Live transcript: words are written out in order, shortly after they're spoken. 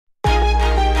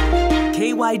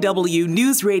KYW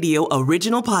News Radio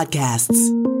original podcasts.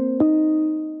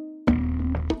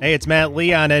 Hey, it's Matt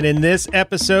Leon, and in this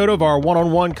episode of our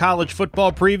one-on-one college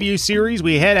football preview series,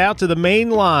 we head out to the main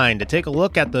line to take a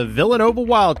look at the Villanova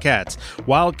Wildcats.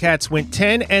 Wildcats went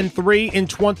 10-3 in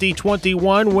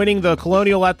 2021, winning the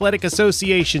Colonial Athletic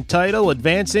Association title,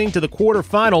 advancing to the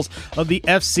quarterfinals of the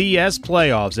FCS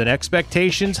playoffs, and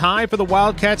expectations high for the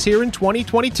Wildcats here in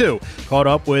 2022. Caught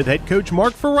up with head coach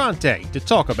Mark Ferrante to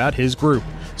talk about his group.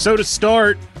 So to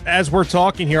start, as we're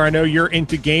talking here, I know you're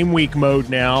into game week mode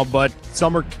now, but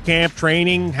summer camp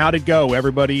training, how'd it go?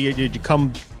 Everybody, did you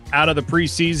come out of the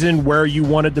preseason where you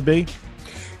wanted to be?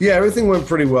 Yeah, everything went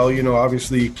pretty well. You know,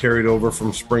 obviously carried over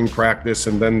from spring practice,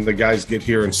 and then the guys get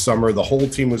here in summer. The whole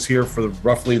team was here for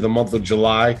roughly the month of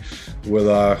July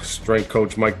with strength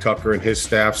coach Mike Tucker and his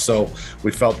staff, so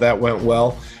we felt that went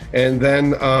well. And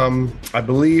then I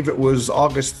believe it was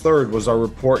August 3rd was our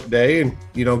report day, and,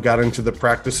 you know, got into the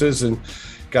practices and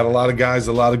got a lot of guys,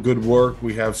 a lot of good work.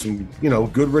 We have some, you know,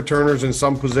 good returners in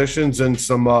some positions and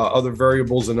some other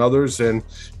variables in others. And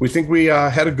we think we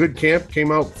had a good camp,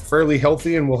 came out fairly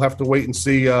healthy, and we'll have to wait and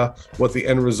see what the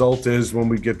end result is when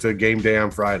we get to game day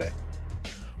on Friday.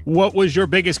 What was your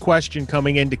biggest question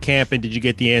coming into camp, and did you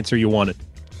get the answer you wanted?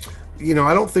 You know,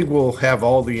 I don't think we'll have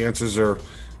all the answers or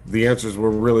the answers we're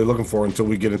really looking for until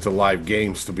we get into live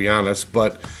games, to be honest.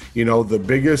 But, you know, the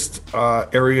biggest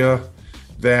area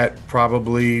that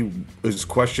probably is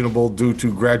questionable due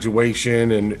to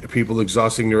graduation and people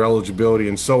exhausting their eligibility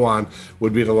and so on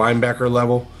would be the linebacker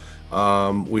level.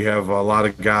 We have a lot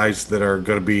of guys that are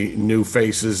going to be new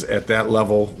faces at that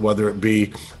level, whether it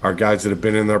be our guys that have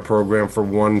been in their program for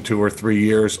 1, 2, or 3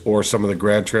 years, or some of the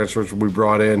grad transfers we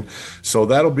brought in. So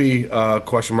that'll be a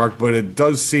question mark, but it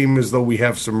does seem as though we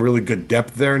have some really good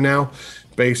depth there now,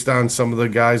 based on some of the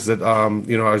guys that,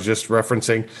 you know, I was just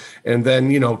referencing. And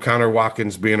then, you know, Connor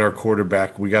Watkins being our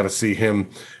quarterback, we got to see him.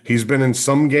 He's been in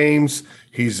some games.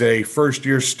 He's a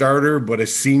first-year starter, but a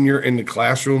senior in the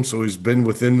classroom, so he's been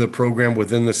within the program,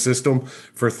 within the system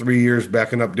for 3 years,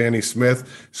 backing up Danny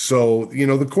Smith. So, you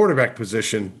know, the quarterback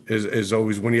position is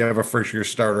always, when you have a first-year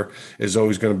starter, is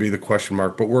always going to be the question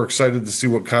mark. But we're excited to see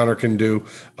what Connor can do,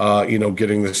 you know,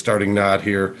 getting the starting nod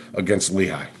here against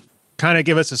Lehigh. Kind of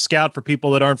give us a scout for people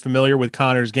that aren't familiar with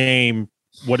Connor's game.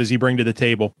 What does he bring to the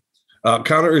table?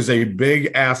 Connor is a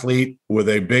big athlete with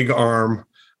a big arm,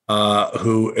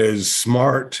 who is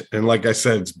smart. And like I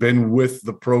said, it's been with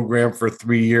the program for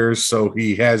 3 years. So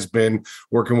he has been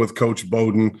working with Coach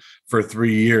Bowden for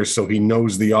 3 years. So he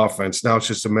knows the offense. Now it's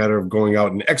just a matter of going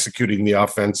out and executing the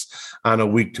offense on a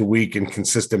week-to-week and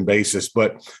consistent basis.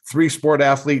 But 3-sport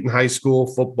athlete in high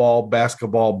school: football,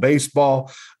 basketball,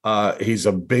 baseball. He's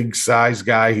a big size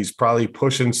guy. He's probably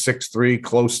pushing 6'3",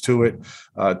 close to it,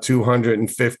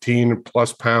 215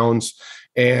 plus pounds.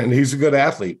 And he's a good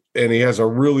athlete, and he has a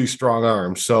really strong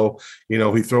arm. So, you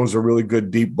know, he throws a really good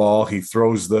deep ball. He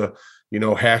throws the, you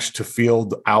know, hash to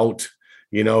field out.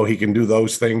 You know, he can do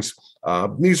those things.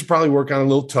 Needs to probably work on a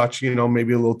little touch, you know,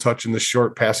 maybe a little touch in the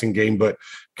short passing game. But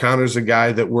Connor's a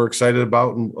guy that we're excited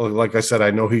about. And like I said,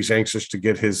 I know he's anxious to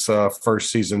get his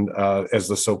first season as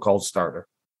the so-called starter.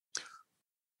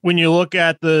 When you look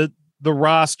at the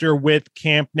roster with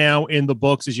camp now in the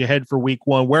books as you head for week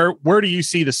one, where do you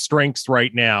see the strengths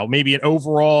right now? Maybe an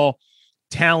overall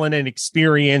talent and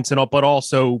experience, but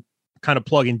also kind of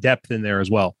plug in depth in there as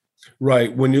well.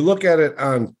 Right. When you look at it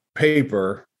on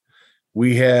paper,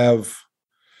 we have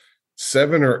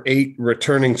 7 or 8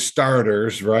 returning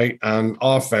starters, right, on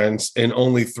offense, and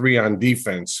only 3 on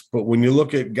defense. But when you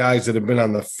look at guys that have been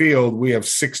on the field, we have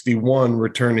 61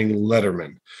 returning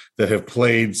lettermen that have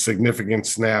played significant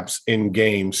snaps in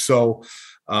games. So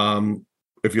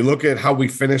if you look at how we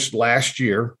finished last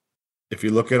year, if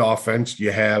you look at offense,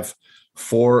 you have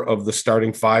 4 of the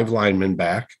starting 5 linemen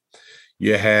back.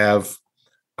 You have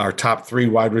our top 3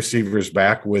 wide receivers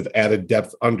back with added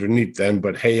depth underneath them,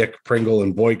 but Hayek, Pringle,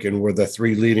 and Boykin were the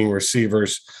 3 leading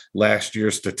receivers last year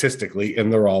statistically,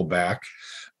 and they're all back.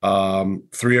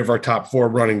 3 of our top 4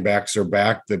 running backs are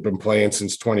back. They've been playing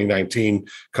since 2019.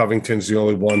 Covington's the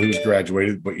only one who's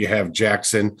graduated, but you have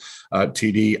Jackson,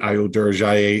 TD, Ayo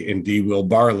Durajaye, and D. Will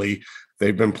Barley.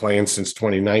 They've been playing since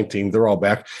 2019. They're all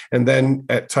back. And then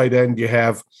at tight end, you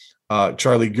have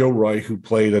Charlie Gilroy, who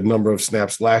played a number of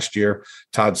snaps last year.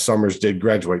 Todd Summers did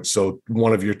graduate. So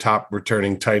one of your top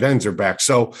returning tight ends are back.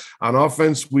 So on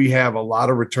offense, we have a lot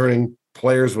of returning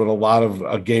players with a lot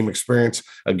of game experience.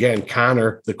 Again,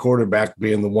 Connor, the quarterback,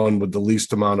 being the one with the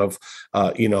least amount of,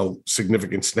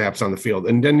 significant snaps on the field.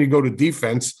 And then you go to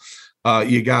defense,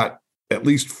 you got at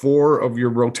least 4 of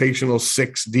your rotational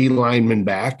 6 D linemen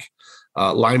back.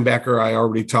 Linebacker, I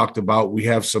already talked about. We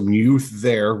have some youth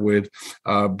there with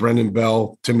Brendan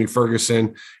Bell, Timmy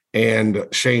Ferguson, and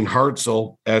Shane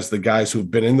Hartzell as the guys who've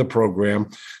been in the program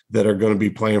that are going to be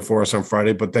playing for us on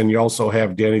Friday. But then you also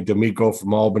have Danny D'Amico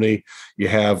from Albany. You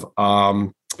have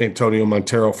Antonio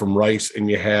Montero from Rice, and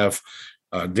you have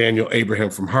Daniel Abraham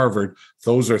from Harvard.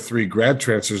 Those are 3 grad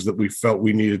transfers that we felt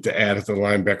we needed to add at the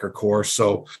linebacker core.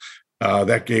 So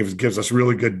that gives us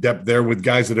really good depth there with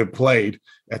guys that have played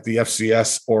at the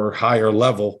FCS or higher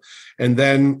level. And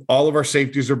then all of our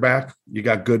safeties are back. You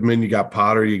got Goodman, you got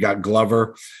Potter, you got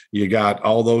Glover, you got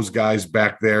all those guys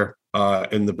back there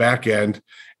in the back end.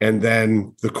 And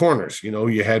then the corners,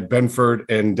 you had Benford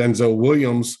and Denzel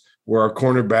Williams were our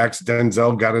cornerbacks.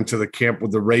 Denzel got into the camp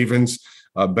with the Ravens.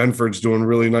 Benford's doing a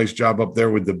really nice job up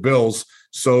there with the Bills.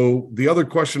 So the other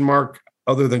question mark,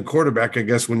 other than quarterback, I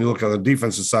guess, when you look on the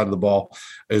defensive side of the ball,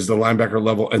 is the linebacker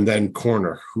level, and then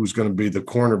corner, who's going to be the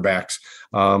cornerbacks.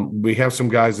 We have some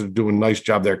guys that are doing a nice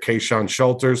job there. Kayshawn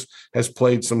Schulters has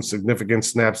played some significant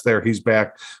snaps there. He's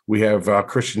back. We have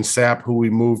Christian Sapp, who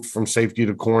we moved from safety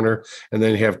to corner, and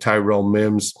then you have Tyrell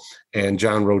Mims and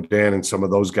John Rodan and some of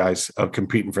those guys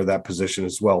competing for that position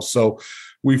as well. So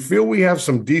we feel we have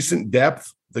some decent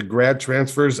depth. The grad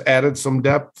transfers added some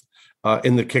depth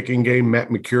in the kicking game.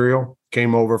 Matt Mercurial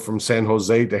came over from San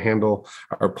Jose to handle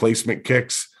our placement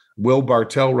kicks. Will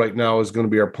Bartell right now is going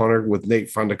to be our punter, with Nate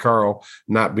Fondacaro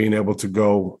not being able to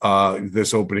go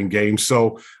this opening game.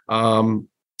 So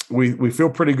we feel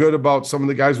pretty good about some of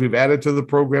the guys we've added to the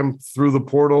program through the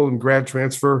portal and grad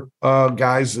transfer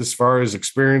guys as far as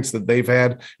experience that they've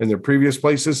had in their previous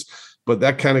places. But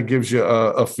that kind of gives you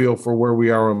a feel for where we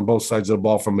are on both sides of the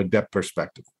ball from a depth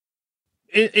perspective.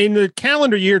 In the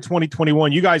calendar year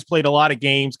 2021, you guys played a lot of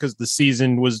games because the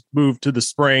season was moved to the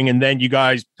spring, and then you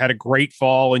guys had a great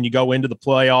fall and you go into the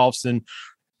playoffs and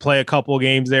play a couple of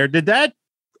games there. Did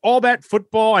all that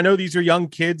football, I know these are young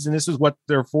kids and this is what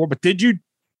they're for, but did you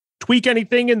tweak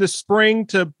anything in the spring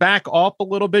to back off a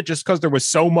little bit just because there was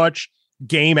so much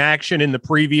game action in the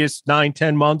previous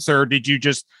 9-10 months, or did you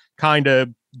just kind of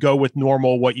go with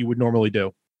what you would normally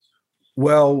do?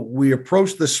 Well, we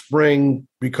approached the spring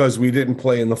because we didn't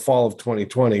play in the fall of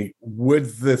 2020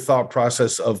 with the thought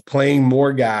process of playing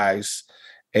more guys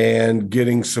and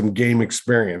getting some game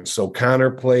experience. So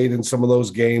Connor played in some of those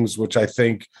games, which I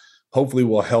think hopefully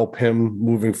will help him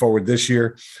moving forward this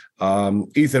year.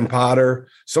 Ethan Potter,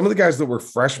 some of the guys that were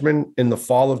freshmen in the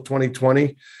fall of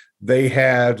 2020, they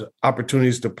had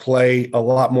opportunities to play a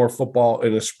lot more football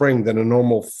in the spring than a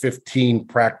normal 15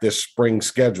 practice spring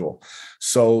schedule.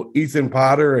 So Ethan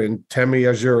Potter and Temi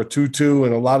Ajura-Tutu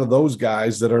and a lot of those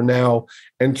guys that are now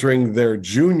entering their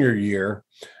junior year,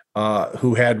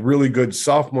 who had really good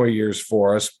sophomore years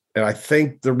for us. And I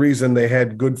think the reason they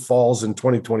had good falls in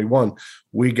 2021,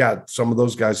 we got some of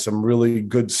those guys some really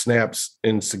good snaps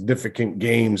in significant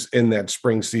games in that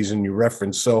spring season you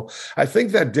referenced. So I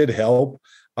think that did help.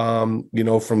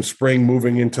 From spring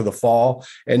moving into the fall.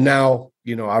 And now,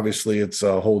 obviously it's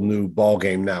a whole new ball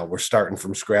game now. We're starting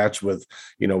from scratch with,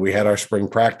 we had our spring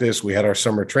practice, we had our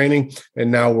summer training,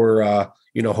 and now we're,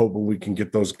 hoping we can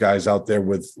get those guys out there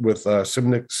with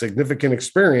some significant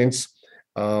experience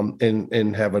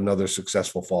and have another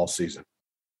successful fall season.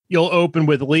 You'll open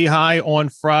with Lehigh on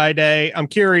Friday. I'm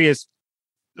curious,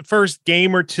 the first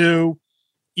game or two,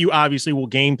 you obviously will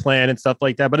game plan and stuff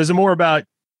like that, but is it more about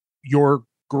your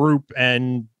group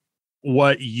and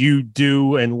what you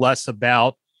do and less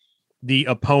about the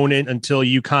opponent until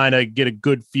you kind of get a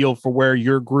good feel for where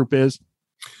your group is?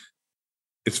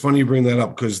 It's funny you bring that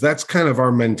up because that's kind of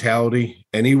our mentality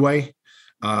anyway.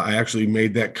 I actually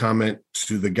made that comment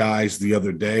to the guys the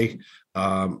other day.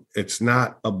 It's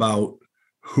not about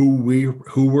who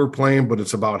we're playing, but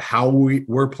it's about how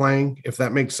we're playing, if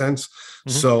that makes sense.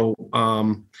 Mm-hmm.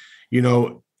 So,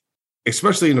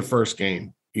 especially in the first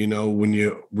game, when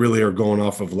you really are going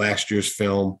off of last year's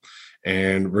film,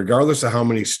 and regardless of how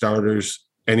many starters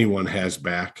anyone has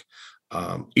back,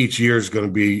 each year is going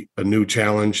to be a new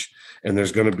challenge, and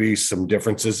there's going to be some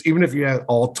differences. Even if you had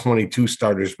all 22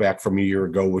 starters back from a year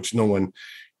ago, which no one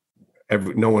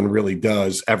really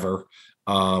does ever,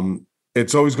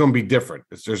 it's always going to be different.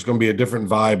 There's going to be a different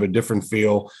vibe, a different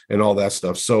feel, and all that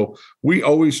stuff. So we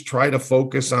always try to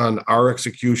focus on our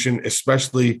execution,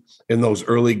 especially in those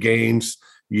early games.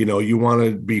 You want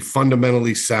to be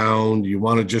fundamentally sound. You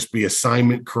want to just be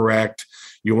assignment correct.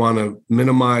 You want to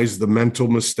minimize the mental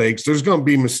mistakes. There's going to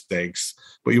be mistakes,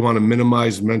 but you want to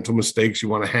minimize mental mistakes. You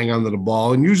want to hang on to the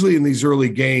ball. And usually in these early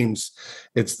games,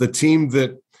 it's the team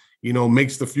that,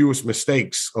 makes the fewest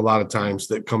mistakes a lot of times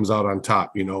that comes out on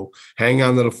top, hang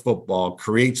on to the football,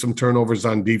 create some turnovers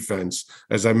on defense.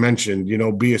 As I mentioned,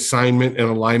 be assignment and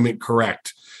alignment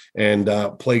correct, and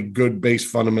play good base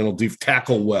fundamental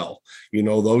tackle well,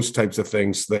 those types of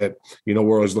things that,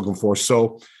 we're always looking for.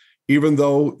 So even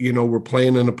though, we're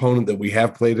playing an opponent that we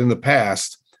have played in the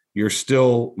past, you're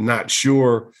still not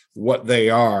sure what they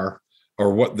are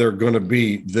or what they're going to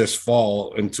be this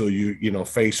fall until you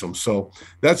face them. So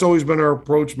that's always been our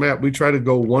approach, Matt. We try to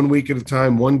go 1 week at a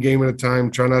time, one game at a time,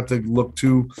 try not to look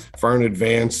too far in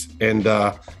advance. And,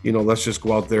 let's just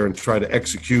go out there and try to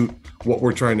execute what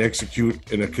we're trying to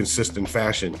execute in a consistent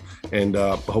fashion. And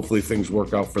hopefully things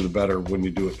work out for the better when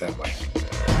you do it that way.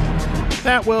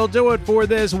 That will do it for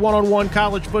this one-on-one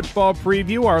college football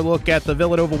preview, our look at the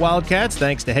Villanova Wildcats.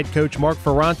 Thanks to head coach Mark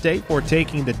Ferrante for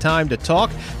taking the time to talk.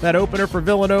 That opener for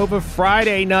Villanova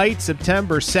Friday night,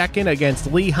 September 2nd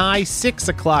against Lehigh, 6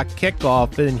 o'clock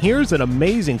kickoff. And here's an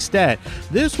amazing stat.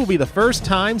 This will be the first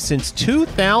time since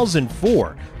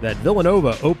 2004 that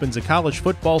Villanova opens a college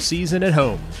football season at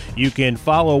home. You can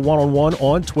follow One-on-One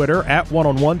on Twitter at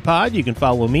OneOnOnePod. You can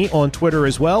follow me on Twitter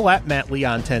as well at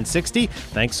MattLeon1060.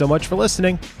 Thanks so much for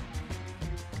listening.